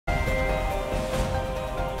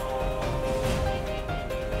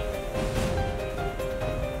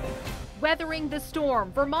weathering the storm.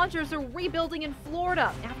 Vermonters are rebuilding in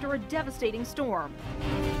Florida after a devastating storm.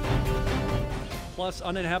 Plus,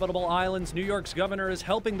 uninhabitable islands, New York's governor is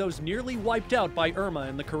helping those nearly wiped out by Irma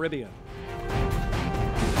in the Caribbean.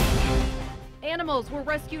 Animals were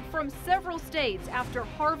rescued from several states after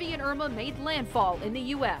Harvey and Irma made landfall in the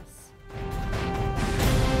U.S.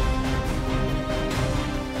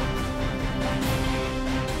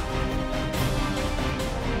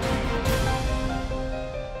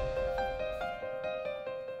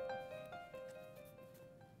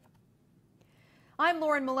 I'm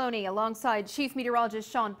Lauren Maloney alongside Chief Meteorologist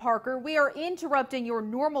Sean Parker. We are interrupting your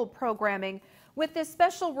normal programming with this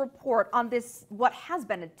special report on what has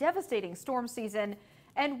been a devastating storm season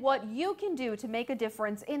and what you can do to make a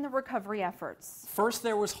difference in the recovery efforts. First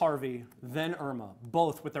there was Harvey, then Irma,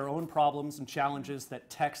 both with their own problems and challenges that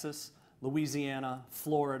Texas, Louisiana,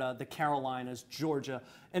 Florida, the Carolinas, Georgia,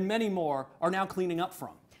 and many more are now cleaning up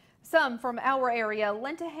from. Some from our area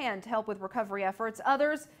lent a hand to help with recovery efforts.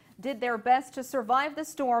 Others did their best to survive the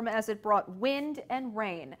storm as it brought wind and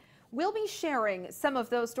rain. We'll be sharing some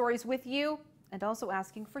of those stories with you and also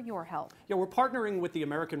asking for your help. Yeah, we're partnering with the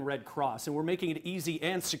American Red Cross, and we're making it easy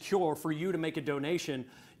and secure for you to make a donation.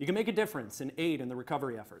 You can make a difference and aid in the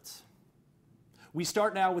recovery efforts. We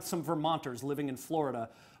start now with some Vermonters living in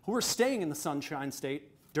Florida who are staying in the Sunshine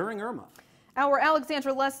State during Irma. Our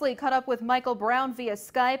Alexandra Leslie caught up with Michael Brown via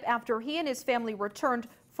Skype after he and his family returned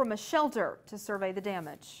from a shelter to survey the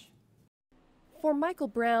damage. For Michael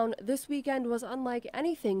Brown, this weekend was unlike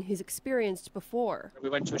anything he's experienced before. We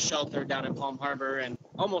went to a shelter down in Palm Harbor in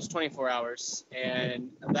almost 24 hours, and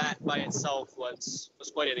that by itself was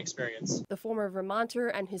quite an experience. The former Vermonter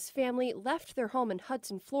and his family left their home in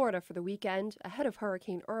Hudson, Florida for the weekend ahead of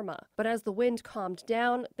Hurricane Irma. But as the wind calmed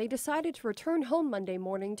down, they decided to return home Monday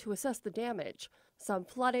morning to assess the damage. Some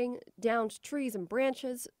flooding, downed trees and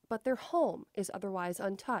branches, but their home is otherwise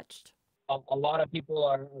untouched. A lot of people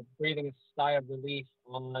are breathing a sigh of relief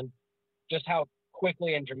on just how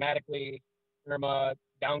quickly and dramatically Irma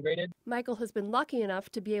downgraded. Michael has been lucky enough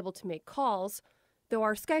to be able to make calls, though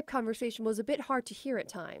our Skype conversation was a bit hard to hear at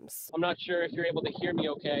times. I'm not sure if you're able to hear me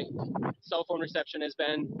okay. Cell phone reception has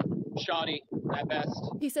been shoddy at best.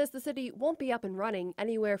 He says the city won't be up and running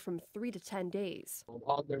anywhere from 3 to 10 days.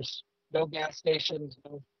 There's no gas stations,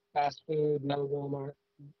 no fast food, no Walmart.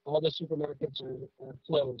 All the supermarkets are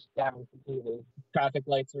closed down completely. Traffic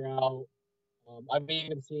lights are out. I've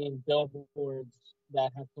even seen billboards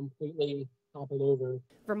that have completely toppled over.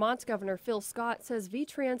 Vermont's Governor Phil Scott says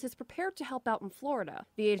VTrans is prepared to help out in Florida.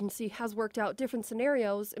 The agency has worked out different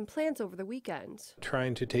scenarios and plans over the weekend.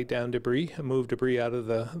 Trying to take down debris, move debris out of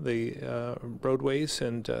the roadways,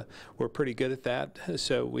 and we're pretty good at that.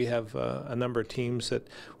 So we have a number of teams that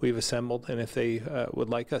we've assembled, and if they would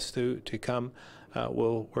like us to come,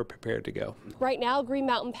 we're prepared to go. Right now, Green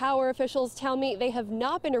Mountain Power officials tell me they have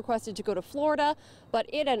not been requested to go to Florida, but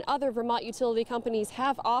it and other Vermont utility companies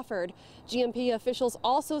have offered. GMP officials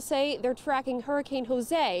also say they're tracking Hurricane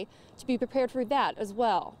Jose to be prepared for that as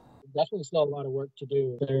well. Definitely still a lot of work to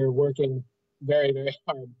do. They're working very, very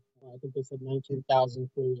hard. I think they said 19,000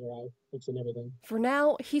 crews are out fixing everything. For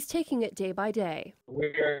now, he's taking it day by day.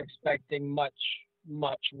 We're expecting much,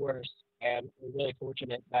 much worse, and we're really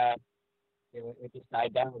fortunate that it just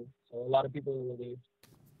died down. So a lot of people are relieved.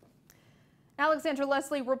 Alexandra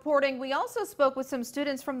Leslie reporting. We also spoke with some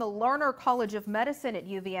students from the Lerner College of Medicine at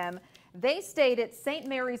UVM. They stayed at St.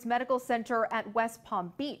 Mary's Medical Center at West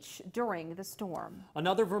Palm Beach during the storm.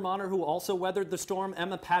 Another Vermonter who also weathered the storm,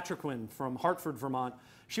 Emma Patriquin from Hartford, Vermont.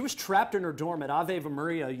 She was trapped in her dorm at Ave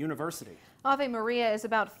Maria University. Ave Maria is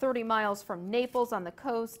about 30 miles from Naples on the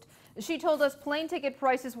coast. She told us plane ticket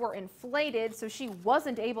prices were inflated, so she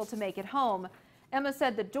wasn't able to make it home. Emma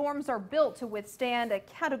said the dorms are built to withstand a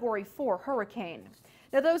Category 4 hurricane.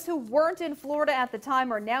 Now, those who weren't in Florida at the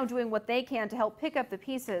time are now doing what they can to help pick up the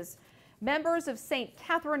pieces. Members of St.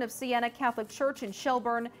 Catherine of Siena Catholic Church in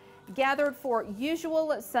Shelburne gathered for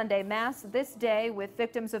usual Sunday Mass this day with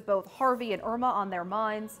victims of both Harvey and Irma on their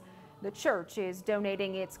minds. The church is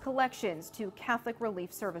donating its collections to Catholic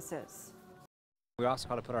Relief Services. We also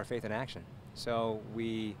got to put our faith in action. So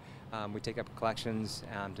we take up collections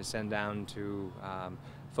to send down to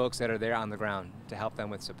folks that are there on the ground to help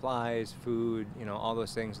them with supplies, food, all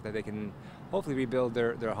those things so that they can hopefully rebuild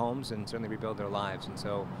their homes and certainly rebuild their lives. And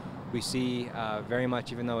so we see very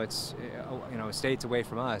much, even though it's states away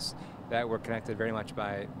from us, that we're connected very much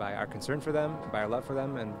by our concern for them, by our love for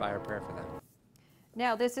them, and by our prayer for them.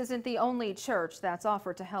 Now, this isn't the only church that's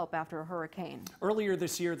offered to help after a hurricane. Earlier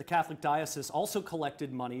this year, the Catholic Diocese also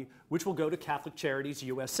collected money which will go to Catholic Charities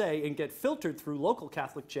USA and get filtered through local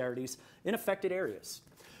Catholic charities in affected areas.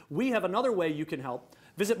 We have another way you can help.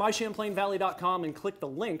 Visit mychamplainvalley.com and click the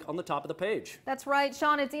link on the top of the page. That's right,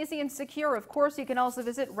 Sean. It's easy and secure. Of course, you can also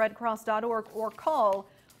visit redcross.org or call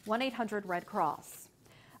 1-800-RED-CROSS.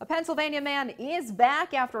 A Pennsylvania man is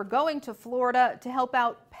back after going to Florida to help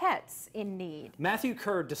out pets in need. Matthew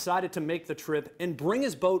Kerr decided to make the trip and bring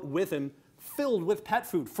his boat with him filled with pet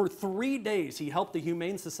food. For 3 days, he helped the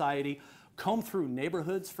Humane Society comb through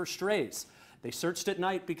neighborhoods for strays. They searched at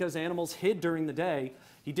night because animals hid during the day.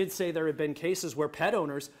 He did say there have been cases where pet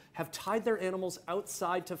owners have tied their animals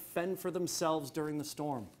outside to fend for themselves during the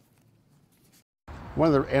storm.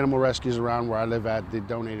 One of the animal rescues around where I live at, they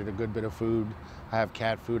donated a good bit of food. I have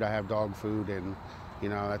cat food, I have dog food, and you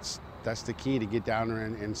know, that's the key to get down there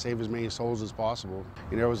and save as many souls as possible.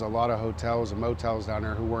 You know, there was a lot of hotels and motels down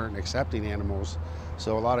there who weren't accepting animals,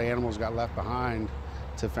 so a lot of animals got left behind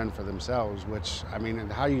to fend for themselves, which, I mean,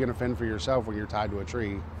 how are you going to fend for yourself when you're tied to a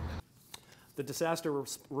tree? The disaster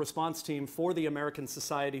response team for the American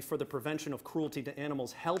Society for the Prevention of Cruelty to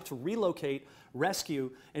Animals helped relocate,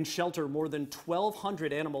 rescue, and shelter more than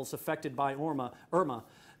 1,200 animals affected by Irma.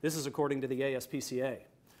 This is according to the ASPCA.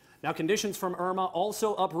 Now, conditions from Irma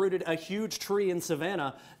also uprooted a huge tree in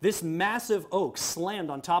Savannah. This massive oak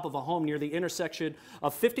slammed on top of a home near the intersection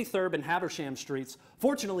of 53rd and Habersham Streets.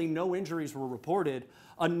 Fortunately, no injuries were reported.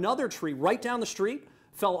 Another tree right down the street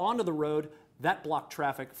fell onto the road. That blocked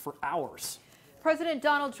traffic for hours. President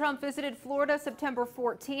Donald Trump visited Florida September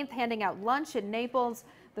 14th, handing out lunch in Naples.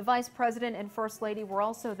 The Vice President and First Lady were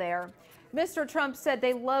also there. Mr. Trump said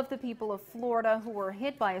they love the people of Florida who were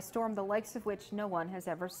hit by a storm the likes of which no one has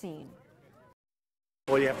ever seen.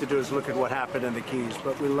 All you have to do is look at what happened in the Keys,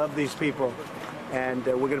 but we love these people, and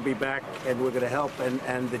we're going to be back, and we're going to help,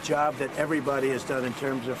 and the job that everybody has done in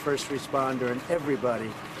terms of first responder and everybody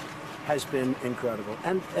has been incredible.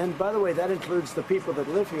 And by the way, that includes the people that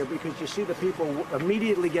live here, because you see the people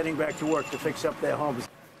immediately getting back to work to fix up their homes.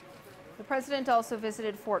 The president also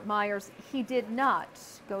visited Fort Myers. He did not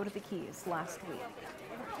go to the Keys last week.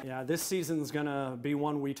 Yeah, this season's going to be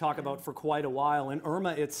one we talk about for quite a while, and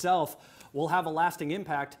Irma itself will have a lasting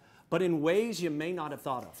impact, but in ways you may not have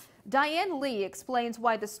thought of. Diane Lee explains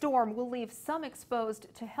why the storm will leave some exposed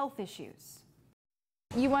to health issues.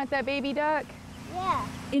 You want that baby duck? Yeah.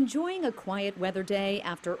 Enjoying a quiet weather day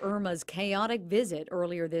after Irma's chaotic visit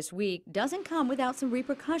earlier this week doesn't come without some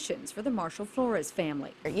repercussions for the Marshall Flores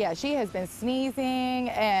family. Yeah, she has been sneezing,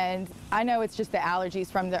 and I know it's just the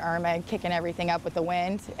allergies from the Irma kicking everything up with the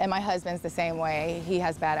wind, and my husband's the same way. He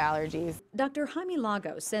has bad allergies. Dr. Jaime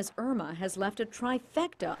Lagos says Irma has left a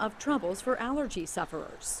trifecta of troubles for allergy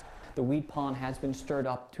sufferers. The weed pollen has been stirred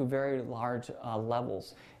up to very large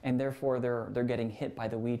levels, and therefore they're getting hit by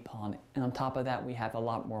the weed pollen. And on top of that, we have a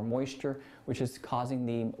lot more moisture, which is causing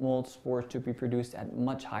the mold spores to be produced at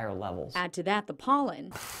much higher levels. Add to that the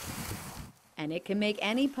pollen, and it can make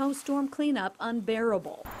any post-storm cleanup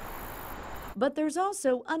unbearable. But there's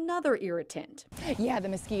also another irritant. Yeah, the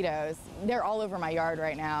mosquitoes. They're all over my yard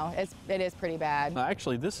right now. It is pretty bad.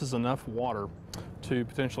 Actually, this is enough water to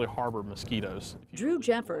potentially harbor mosquitoes. Drew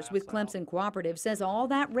Jeffers with Clemson Cooperative says all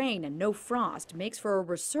that rain and no frost makes for a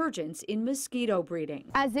resurgence in mosquito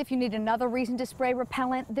breeding. As if you need another reason to spray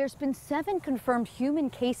repellent, there's been 7 confirmed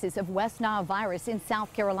human cases of West Nile virus in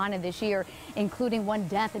South Carolina this year, including 1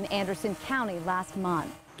 death in Anderson County last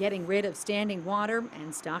month. Getting rid of standing water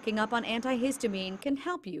and stocking up on antihistamine can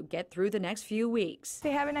help you get through the next few weeks.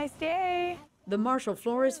 Say have a nice day. The Marshall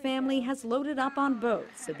Flores family has loaded up on both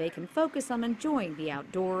so they can focus on enjoying the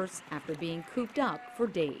outdoors after being cooped up for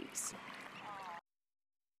days.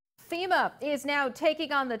 FEMA is now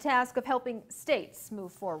taking on the task of helping states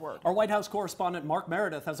move forward. Our White House correspondent Mark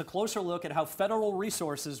Meredith has a closer look at how federal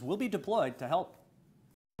resources will be deployed to help.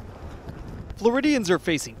 Floridians are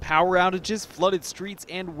facing power outages, flooded streets,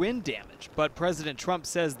 and wind damage, but President Trump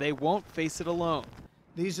says they won't face it alone.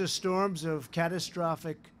 These are storms of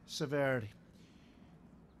catastrophic severity,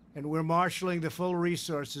 and we're marshaling the full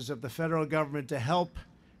resources of the federal government to help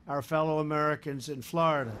our fellow Americans in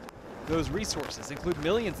Florida. Those resources include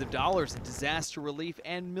millions of dollars in disaster relief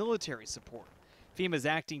and military support. FEMA's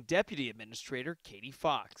acting deputy administrator, Katie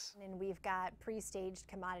Fox. And we've got pre-staged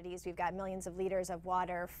commodities. We've got millions of liters of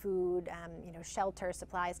water, food, shelter,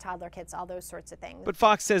 supplies, toddler kits, all those sorts of things. But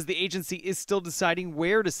Fox says the agency is still deciding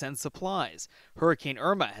where to send supplies. Hurricane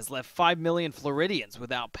Irma has left 5 million Floridians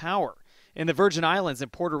without power. In the Virgin Islands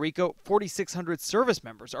and Puerto Rico, 4,600 service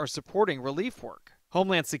members are supporting relief work.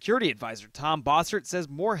 Homeland Security Advisor Tom Bossert says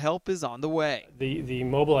more help is on the way. The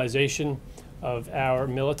mobilization of our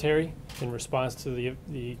military in response to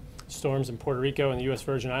the storms in Puerto Rico and the U.S.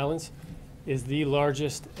 Virgin Islands is the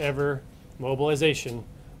largest ever mobilization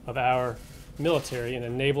of our military in a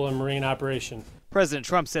naval and marine operation. President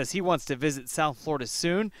Trump says he wants to visit South Florida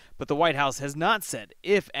soon, but the White House has not said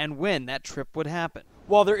if and when that trip would happen.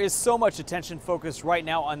 While there is so much attention focused right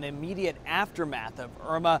now on the immediate aftermath of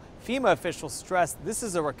Irma, FEMA officials stress this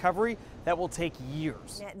is a recovery that will take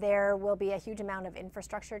years. There will be a huge amount of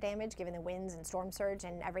infrastructure damage given the winds and storm surge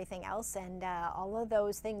and everything else, and all of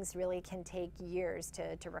those things really can take years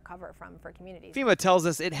to recover from for communities. FEMA tells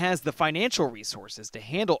us it has the financial resources to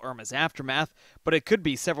handle Irma's aftermath, but it could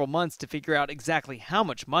be several months to figure out exactly how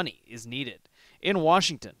much money is needed. In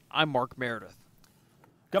Washington, I'm Mark Meredith.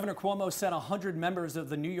 Governor Cuomo sent 100 members of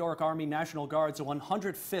the New York Army National Guard's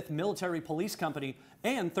 105th Military Police Company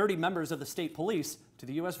and 30 members of the state police to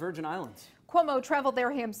the U.S. Virgin Islands. Cuomo traveled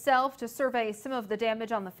there himself to survey some of the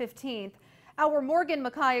damage on the 15th. Our Morgan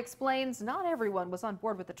Mackay explains not everyone was on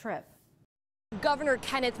board with the trip. Governor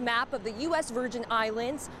Kenneth Mapp of the U.S. Virgin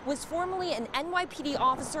Islands was formerly an NYPD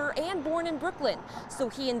officer and born in Brooklyn, so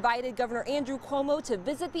he invited Governor Andrew Cuomo to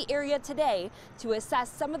visit the area today to assess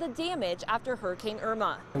some of the damage after Hurricane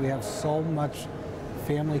Irma. We have so much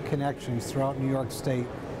family connections throughout New York State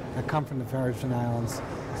that come from the Virgin Islands.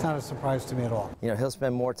 It's not a surprise to me at all. You know, he'll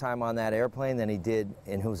spend more time on that airplane than he did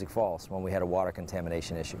in Hoosick Falls when we had a water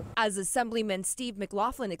contamination issue. As Assemblyman Steve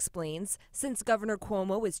McLaughlin explains, since Governor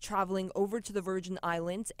Cuomo is traveling over to the Virgin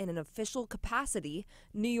Islands in an official capacity,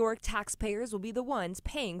 New York taxpayers will be the ones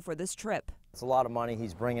paying for this trip. It's a lot of money.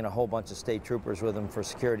 He's bringing a whole bunch of state troopers with him for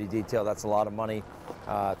security detail. That's a lot of money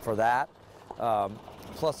for that.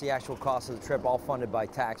 Plus the actual cost of the trip, all funded by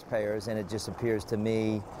taxpayers, and it just appears to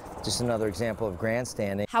me just another example of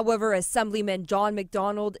grandstanding. However, Assemblyman John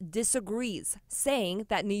McDonald disagrees, saying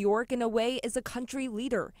that New York, in a way, is a country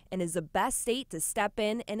leader and is the best state to step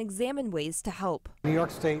in and examine ways to help. New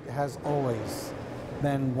York State has always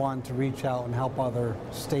been one to reach out and help other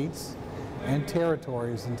states and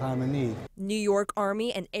territories in time of need. New York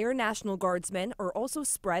Army and Air National Guardsmen are also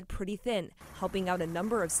spread pretty thin, helping out a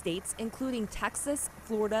number of states, including Texas,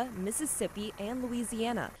 Florida, Mississippi, and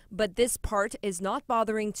Louisiana. But this part is not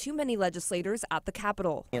bothering too many legislators at the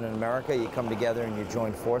Capitol. In America, you come together and you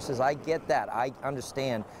join forces. I get that. I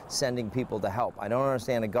understand sending people to help. I don't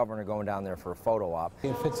understand a governor going down there for a photo op.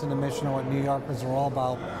 It fits in the mission of what New Yorkers are all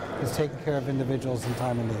about, is taking care of individuals in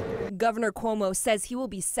time of need. Governor Cuomo says he will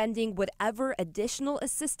be sending whatever additional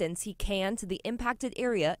assistance he can to the impacted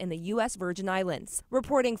area in the U.S. Virgin Islands.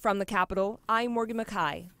 Reporting from the Capitol, I'm Morgan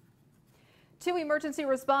Mackay. 2 emergency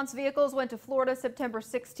response vehicles went to Florida September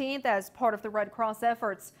 16th as part of the Red Cross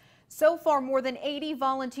efforts. So far, more than 80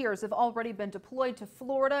 volunteers have already been deployed to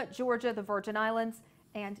Florida, Georgia, the Virgin Islands,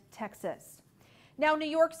 and Texas. Now, New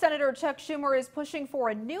York Senator Chuck Schumer is pushing for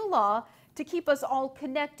a new law to keep us all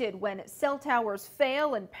connected when cell towers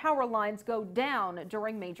fail and power lines go down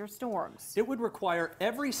during major storms. It would require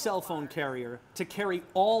every cell phone carrier to carry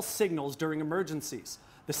all signals during emergencies.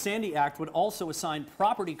 The Sandy Act would also assign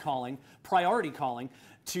priority calling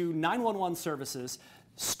to 911 services,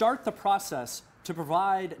 start the process to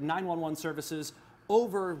provide 911 services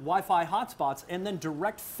over Wi-Fi hotspots, and then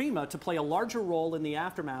direct FEMA to play a larger role in the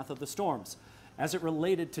aftermath of the storms as it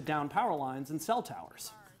related to down power lines and cell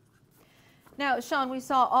towers. Now, Sean, we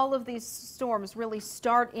saw all of these storms really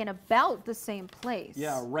start in about the same place.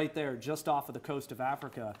 Yeah, right there, just off of the coast of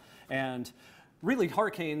Africa. And really,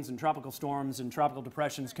 hurricanes and tropical storms and tropical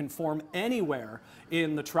depressions can form anywhere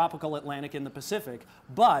in the tropical Atlantic and the Pacific.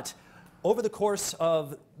 But over the course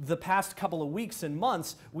of the past couple of weeks and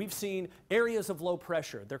months, we've seen areas of low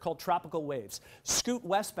pressure. They're called tropical waves. Scoot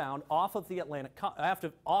westbound off of the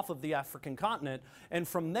African continent, and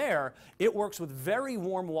from there, it works with very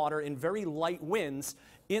warm water and very light winds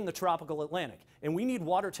in the tropical Atlantic. And we need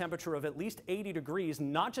water temperature of at least 80 degrees,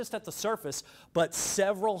 not just at the surface, but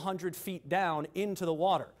several hundred feet down into the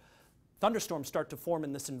water. Thunderstorms start to form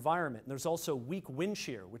in this environment. And there's also weak wind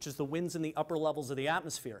shear, which is the winds in the upper levels of the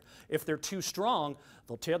atmosphere. If they're too strong,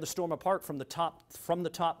 they'll tear the storm apart from the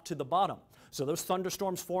top to the bottom. So those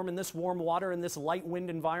thunderstorms form in this warm water in this light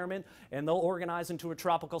wind environment, and they'll organize into a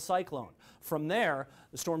tropical cyclone. From there,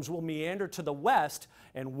 the storms will meander to the west,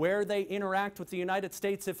 and where they interact with the United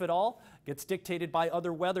States, if at all, gets dictated by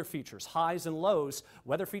other weather features, highs and lows.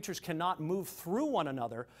 Weather features cannot move through one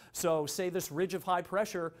another. So say this ridge of high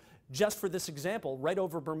pressure, just for this example, right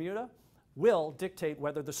over Bermuda, will dictate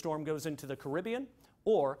whether the storm goes into the Caribbean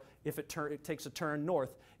or if it takes a turn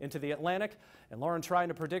north into the Atlantic. And Lauren, trying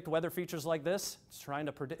to predict weather features like this,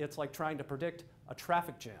 it's like trying to predict a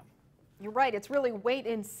traffic jam. You're right, it's really wait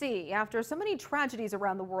and see. After so many tragedies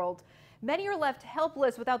around the world, many are left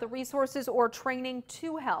helpless without the resources or training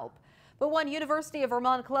to help. But one University of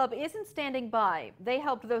Vermont club isn't standing by. They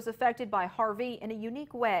helped those affected by Harvey in a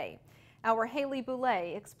unique way. Our Haley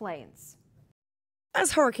Boulay explains.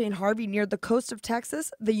 As Hurricane Harvey neared the coast of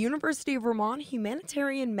Texas, the University of Vermont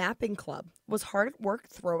Humanitarian Mapping Club was hard at work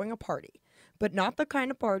throwing a party, but not the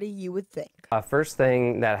kind of party you would think. First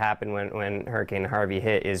thing that happened when Hurricane Harvey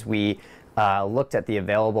hit is we looked at the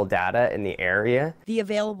available data in the area. The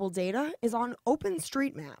available data is on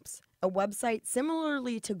OpenStreetMaps, a website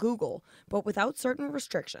similarly to Google, but without certain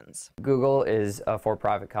restrictions. Google is a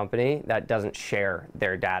for-profit company that doesn't share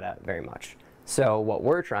their data very much. So what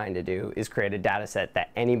we're trying to do is create a data set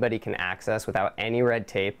that anybody can access without any red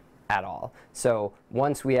tape at all. So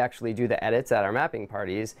once we actually do the edits at our mapping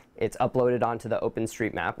parties, it's uploaded onto the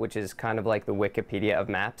OpenStreetMap, which is kind of like the Wikipedia of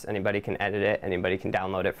maps. Anybody can edit it, anybody can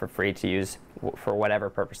download it for free to use for whatever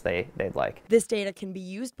purpose they'd like. This data can be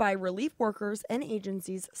used by relief workers and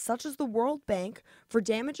agencies such as the World Bank for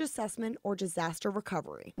damage assessment or disaster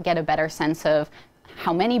recovery. Get a better sense of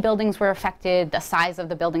how many buildings were affected, the size of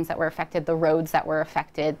the buildings that were affected, the roads that were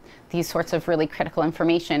affected, these sorts of really critical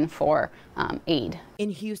information for aid. In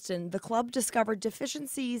Houston, the club discovered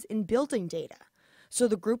deficiencies in building data. So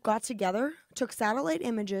the group got together, took satellite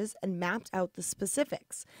images, and mapped out the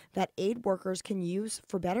specifics that aid workers can use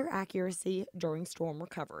for better accuracy during storm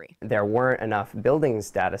recovery. There weren't enough buildings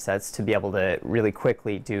data sets to be able to really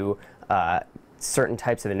quickly do certain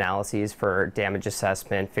types of analyses for damage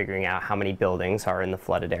assessment, figuring out how many buildings are in the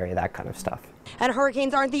flooded area, that kind of stuff. And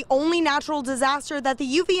hurricanes aren't the only natural disaster that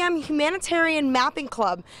the UVM Humanitarian Mapping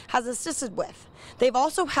Club has assisted with. They've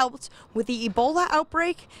also helped with the Ebola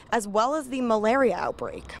outbreak as well as the malaria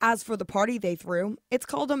outbreak. As for the party they threw, it's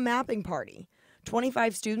called a mapping party.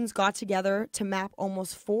 25 students got together to map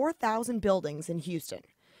almost 4,000 buildings in Houston,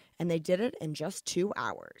 and they did it in just 2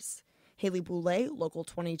 hours. Haley Boulay, Local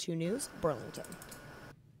 22 News, Burlington.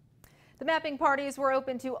 The mapping parties were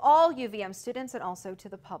open to all UVM students and also to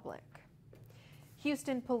the public.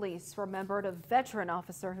 Houston police remembered a veteran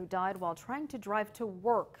officer who died while trying to drive to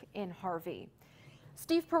work in Harvey.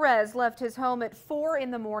 Steve Perez left his home at 4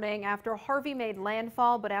 in the morning after Harvey made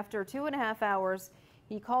landfall, but after 2.5 hours,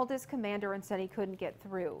 he called his commander and said he couldn't get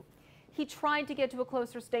through. He tried to get to a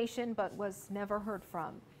closer station, but was never heard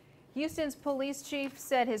from. Houston's police chief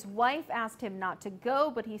said his wife asked him not to go,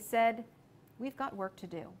 but he said, "We've got work to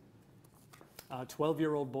do." A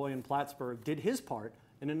 12-year-old boy in Plattsburgh did his part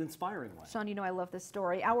in an inspiring way. Sean, you know I love this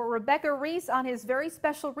story. Our Rebecca Reese on his very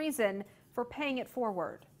special reason for paying it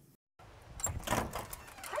forward.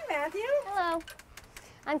 Hi, Matthew. Hello.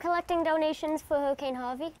 I'm collecting donations for Hurricane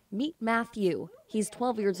Harvey. Meet Matthew. He's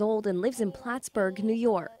 12 years old and lives in Plattsburgh, New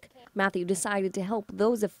York. Matthew decided to help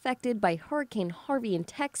those affected by Hurricane Harvey in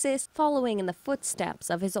Texas, following in the footsteps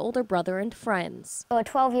of his older brother and friends.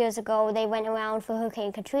 12 years ago, they went around for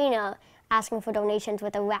Hurricane Katrina asking for donations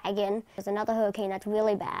with a wagon. There's another hurricane that's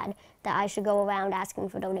really bad that I should go around asking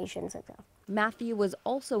for donations and stuff. Matthew was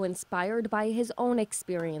also inspired by his own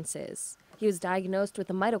experiences. He was diagnosed with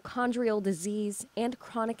a mitochondrial disease and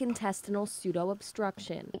chronic intestinal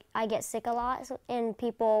pseudo-obstruction. I get sick a lot,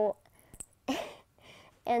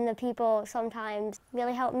 and the people sometimes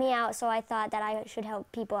really help me out, so I thought that I should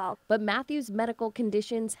help people out. But Matthew's medical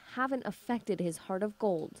conditions haven't affected his heart of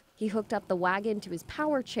gold. He hooked up the wagon to his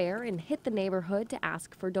power chair and hit the neighborhood to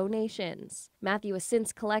ask for donations. Matthew has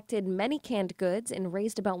since collected many canned goods and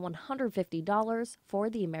raised about $150 for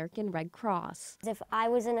the American Red Cross. If I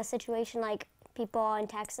was in a situation like people are in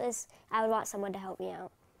Texas, I would want someone to help me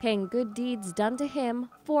out. Paying good deeds done to him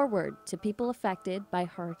forward to people affected by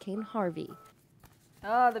Hurricane Harvey.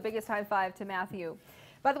 Oh, the biggest high five to Matthew.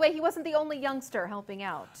 By the way, he wasn't the only youngster helping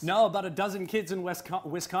out. No, about a dozen kids in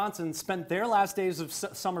Wisconsin spent their last days of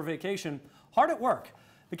summer vacation hard at work.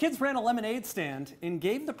 The kids ran a lemonade stand and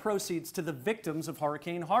gave the proceeds to the victims of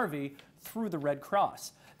Hurricane Harvey through the Red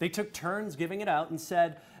Cross. They took turns giving it out and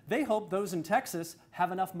said they hope those in Texas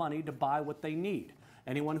have enough money to buy what they need.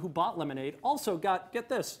 Anyone who bought lemonade also got, get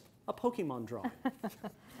this, a Pokemon drawing.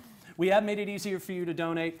 We have made it easier for you to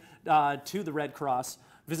donate to the Red Cross.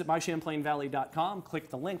 Visit mychamplainvalley.com, click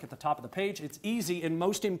the link at the top of the page. It's easy, and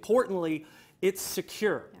most importantly, it's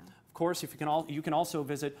secure. Yeah. Of course, if you can also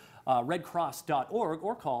visit redcross.org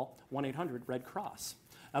or call 1-800-RED-CROSS.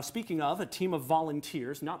 Now, speaking of a team of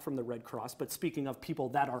volunteers, not from the Red Cross, but speaking of people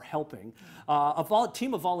that are helping, a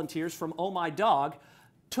team of volunteers from Oh My Dog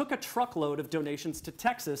took a truckload of donations to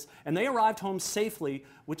Texas, and they arrived home safely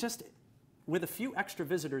with a few extra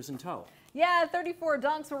visitors in tow. Yeah, 34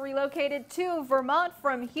 dogs were relocated to Vermont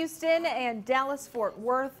from Houston and Dallas-Fort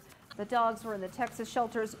Worth. The dogs were in the Texas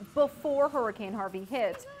shelters before Hurricane Harvey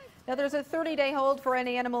hit. Now, there's a 30-day hold for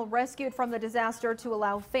any animal rescued from the disaster to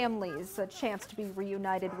allow families a chance to be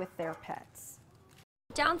reunited with their pets.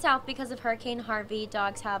 Down south, because of Hurricane Harvey,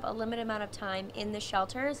 dogs have a limited amount of time in the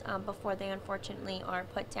shelters before they unfortunately are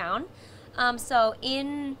put down. So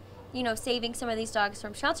in saving some of these dogs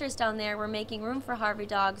from shelters down there, we're making room for Harvey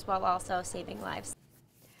dogs while also saving lives.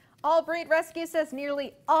 All Breed Rescue says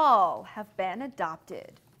nearly all have been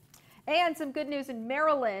adopted. And some good news in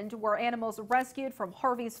Maryland, where animals rescued from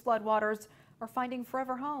Harvey's floodwaters are finding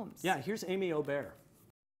forever homes. Yeah, here's Amy Aubert.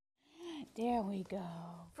 There we go.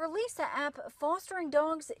 For Lisa Epp, fostering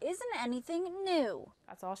dogs isn't anything new.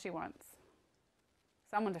 That's all she wants.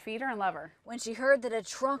 Someone to feed her and love her. When she heard that a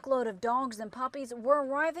truckload of dogs and puppies were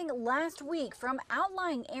arriving last week from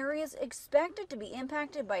outlying areas expected to be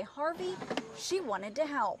impacted by Harvey, she wanted to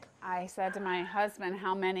help. I said to my husband,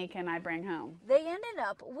 how many can I bring home? They ended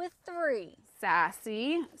up with 3.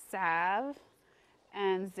 Sassy, Sav,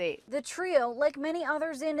 and Zate. The trio, like many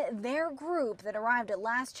others in their group that arrived at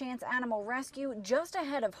Last Chance Animal Rescue just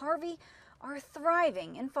ahead of Harvey, are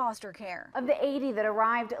thriving in foster care. Of the 80 that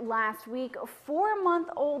arrived last week,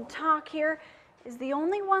 4-month-old Takir is the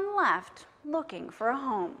only one left looking for a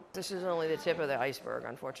home. This is only the tip of the iceberg,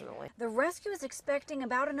 unfortunately. The rescue is expecting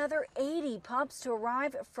about another 80 pups to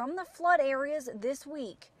arrive from the flood areas this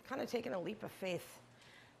week. Kind of taking a leap of faith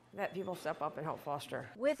that people step up and help foster.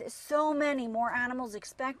 With so many more animals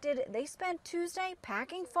expected, they spent Tuesday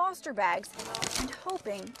packing foster bags and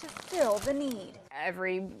hoping to fill the need.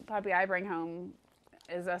 Every puppy I bring home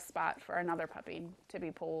is a spot for another puppy to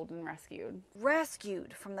be pulled and rescued.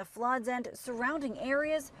 Rescued from the floods and surrounding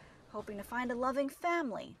areas, hoping to find a loving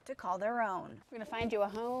family to call their own. We're going to find you a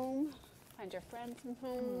home, find your friends some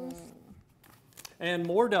homes. And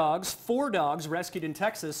more dogs, 4 dogs rescued in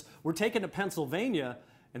Texas, were taken to Pennsylvania,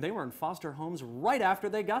 and they were in foster homes right after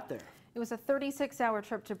they got there. It was a 36-hour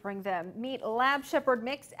trip to bring them. Meet Lab Shepherd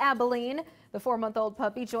Mix Abilene. The 4-month-old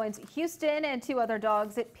puppy joins Houston and 2 other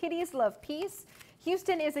dogs at Pity's Love Peace.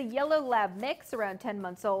 Houston is a yellow lab mix, around 10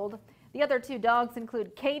 months old. The other 2 dogs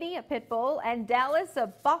include Katie, a pit bull, and Dallas, a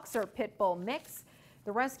boxer pit bull mix.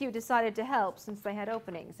 The rescue decided to help since they had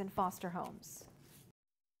openings in foster homes.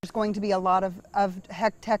 There's going to be a lot of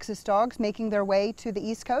Texas dogs making their way to the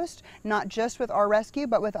East Coast, not just with our rescue,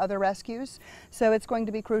 but with other rescues. So it's going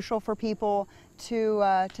to be crucial for people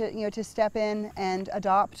to step in and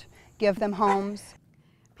adopt, give them homes.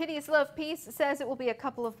 Pity's Love Peace says it will be a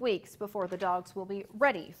couple of weeks before the dogs will be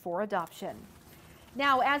ready for adoption.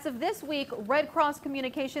 Now, as of this week, Red Cross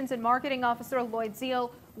Communications and Marketing Officer Lloyd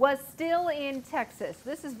Zeal was still in Texas.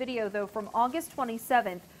 This is video, though, from August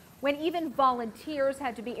 27th. When even volunteers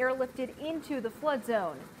had to be airlifted into the flood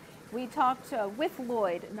zone. We talked with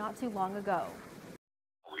Lloyd not too long ago.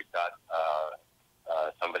 We've got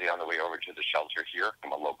somebody on the way over to the shelter here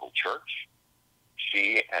from a local church.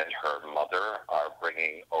 She and her mother are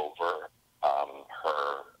bringing over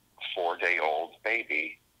her 4-day-old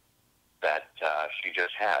baby that she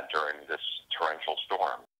just had during this torrential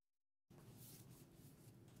storm.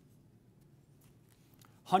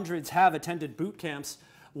 Hundreds have attended boot camps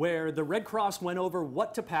where the Red Cross went over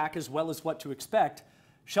what to pack as well as what to expect.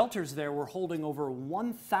 Shelters there were holding over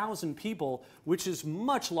 1,000 people, which is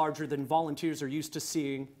much larger than volunteers are used to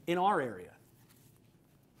seeing in our area.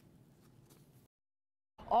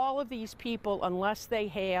 All of these people, unless they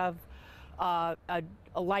have a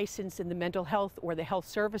license in the mental health or the health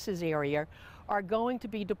services area, are going to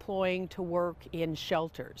be deploying to work in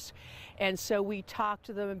shelters. And so we talk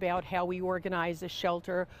to them about how we organize a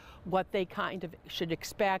shelter, what they kind of should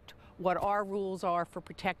expect, what our rules are for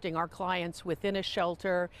protecting our clients within a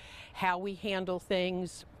shelter, how we handle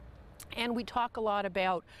things. And we talk a lot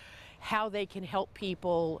about how they can help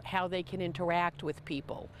people, how they can interact with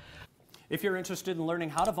people. If you're interested in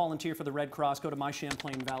learning how to volunteer for the Red Cross, go to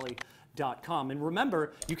mychamplainvalley.com. And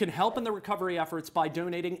remember, you can help in the recovery efforts by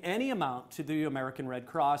donating any amount to the American Red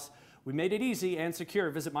Cross. We made it easy and secure.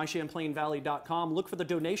 Visit mychamplainvalley.com. Look for the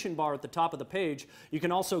donation bar at the top of the page. You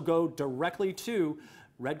can also go directly to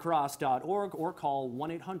redcross.org or call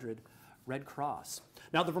 1-800-RED-CROSS.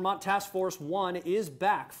 Now, the Vermont Task Force 1 is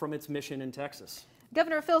back from its mission in Texas.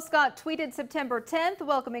 Governor Phil Scott tweeted September 10th,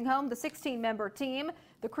 welcoming home the 16-member team.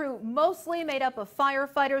 The crew, mostly made up of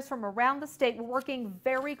firefighters from around the state, were working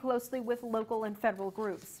very closely with local and federal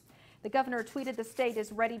groups. The governor tweeted the state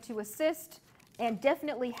is ready to assist and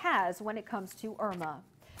definitely has when it comes to Irma.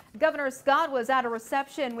 Governor Scott was at a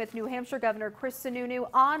reception with New Hampshire Governor Chris Sununu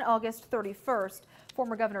on August 31st.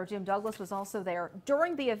 Former Governor Jim Douglas was also there.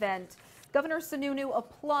 During the event, Governor Sununu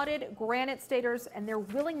applauded Granite Staters and their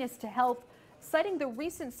willingness to help, citing the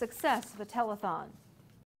recent success of the telethon.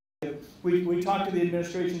 We talked to the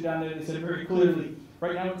administration down there. They said very clearly,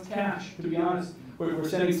 right now it's cash, to be honest. We're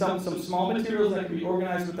sending some small materials that can be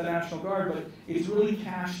organized with the National Guard, but it's really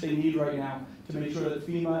cash they need right now to make sure that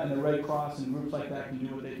FEMA and the Red Cross and groups like that can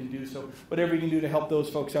do what they can do. So whatever you can do to help those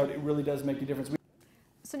folks out, it really does make a difference.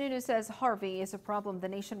 Sununu says Harvey is a problem the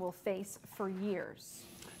nation will face for years.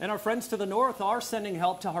 And our friends to the north are sending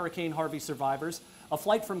help to Hurricane Harvey survivors. A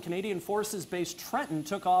flight from Canadian Forces Base Trenton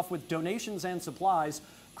took off with donations and supplies.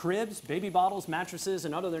 Cribs, baby bottles, mattresses,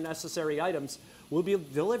 and other necessary items will be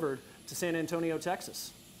delivered to San Antonio,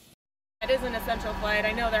 Texas. It is an essential flight.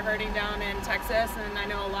 I know they're hurting down in Texas, and I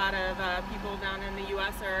know a lot of people down in the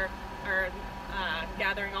U.S. are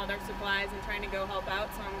gathering all their supplies and trying to go help out,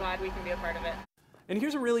 so I'm glad we can be a part of it. And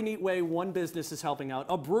here's a really neat way one business is helping out.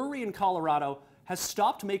 A brewery in Colorado has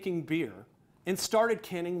stopped making beer and started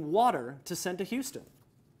canning water to send to Houston.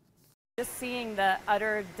 Just seeing the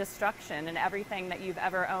utter destruction and everything that you've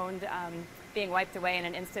ever owned being wiped away in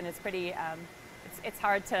an instant is pretty, it's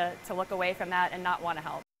hard to look away from that and not want to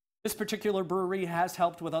help. This particular brewery has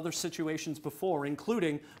helped with other situations before,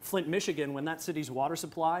 including Flint, Michigan, when that city's water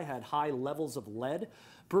supply had high levels of lead.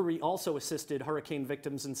 Brewery also assisted hurricane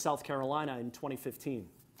victims in South Carolina in 2015.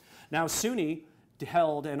 Now, SUNY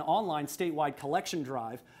held an online statewide collection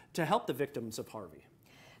drive to help the victims of Harvey.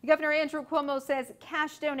 Governor Andrew Cuomo says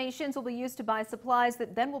cash donations will be used to buy supplies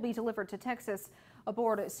that then will be delivered to Texas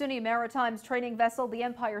aboard SUNY Maritime's training vessel, the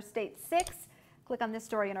Empire State 6. Click on this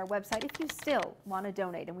story on our website if you still want to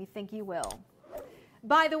donate, and we think you will.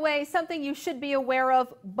 By the way, something you should be aware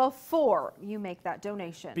of before you make that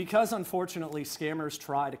donation. Because unfortunately, scammers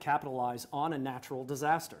try to capitalize on a natural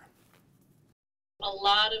disaster. A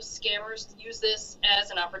lot of scammers use this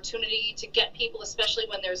as an opportunity to get people, especially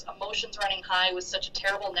when there's emotions running high with such a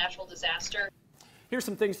terrible natural disaster. Here's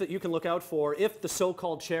some things that you can look out for. If the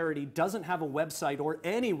so-called charity doesn't have a website or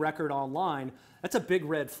any record online, that's a big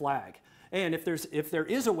red flag. And if there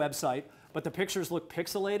is a website, but the pictures look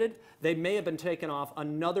pixelated, they may have been taken off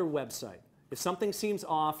another website. If something seems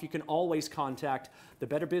off, you can always contact the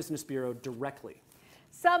Better Business Bureau directly.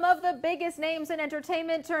 Some of the biggest names in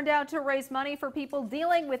entertainment turned out to raise money for people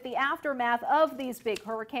dealing with the aftermath of these big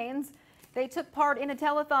hurricanes. They took part in a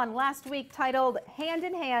telethon last week titled Hand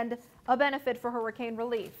in Hand, a benefit for hurricane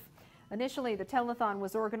relief. Initially, the telethon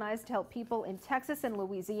was organized to help people in Texas and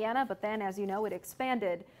Louisiana, but then, as you know, it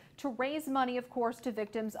expanded to raise money, of course, to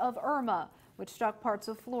victims of Irma, which struck parts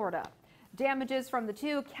of Florida. Damages from the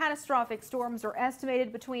two catastrophic storms are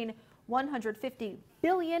estimated between $150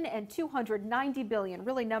 billion and $290 billion,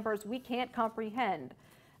 really numbers we can't comprehend.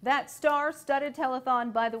 That star-studded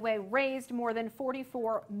telethon, by the way, raised more than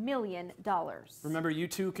 $44 million. Remember, you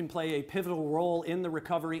too can play a pivotal role in the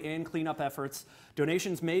recovery and cleanup efforts.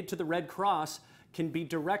 Donations made to the Red Cross can be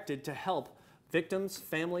directed to help victims,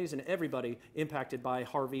 families, and everybody impacted by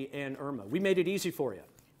Harvey and Irma. We made it easy for you.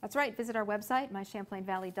 That's right. Visit our website,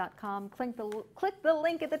 mychamplainvalley.com. Click the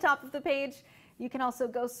link at the top of the page. You can also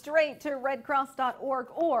go straight to redcross.org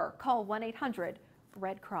or call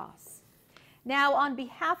 1-800-RED-CROSS. Now, on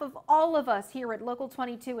behalf of all of us here at Local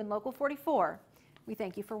 22 and Local 44, we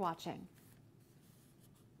thank you for watching.